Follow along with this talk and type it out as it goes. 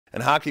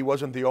And hockey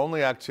wasn't the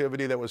only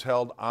activity that was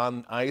held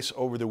on ice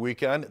over the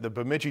weekend. The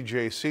BRRRmidji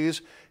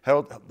JCs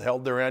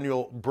held their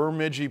annual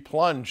BRRRmidji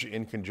Plunge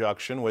in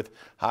conjunction with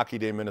Hockey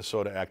Day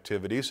Minnesota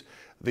activities.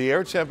 The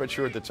air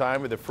temperature at the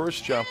time of the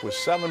first jump was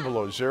 7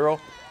 below zero,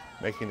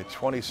 making the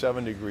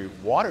 27-degree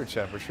water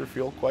temperature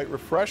feel quite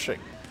refreshing.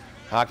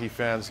 Hockey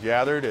fans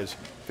gathered as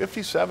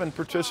 57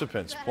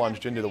 participants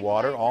plunged into the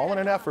water, all in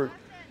an effort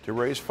to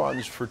raise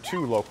funds for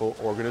 2 local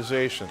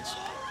organizations.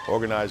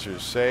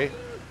 Organizers say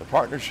the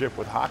partnership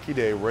with Hockey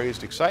Day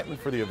raised excitement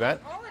for the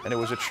event, and it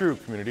was a true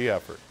community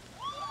effort.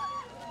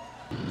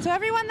 So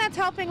everyone that's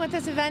helping with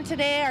this event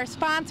today, our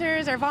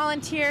sponsors, our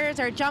volunteers,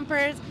 our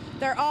jumpers,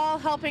 they're all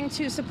helping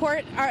to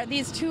support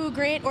these 2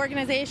 great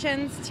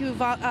organizations to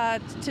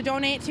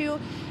donate to,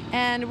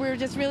 and we're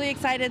just really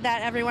excited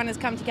that everyone has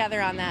come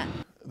together on that.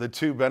 The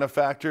 2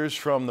 benefactors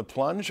from the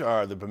Plunge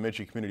are the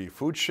BRRRmidji Community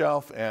Food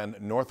Shelf and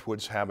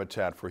Northwoods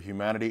Habitat for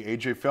Humanity.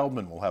 AJ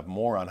Feldman will have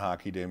more on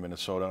Hockey Day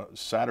Minnesota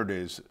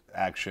Saturday's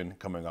action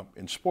coming up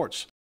in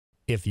sports.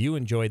 If you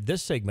enjoyed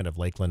this segment of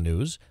Lakeland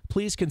News,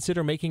 please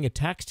consider making a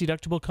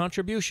tax-deductible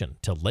contribution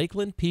to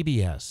Lakeland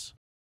PBS.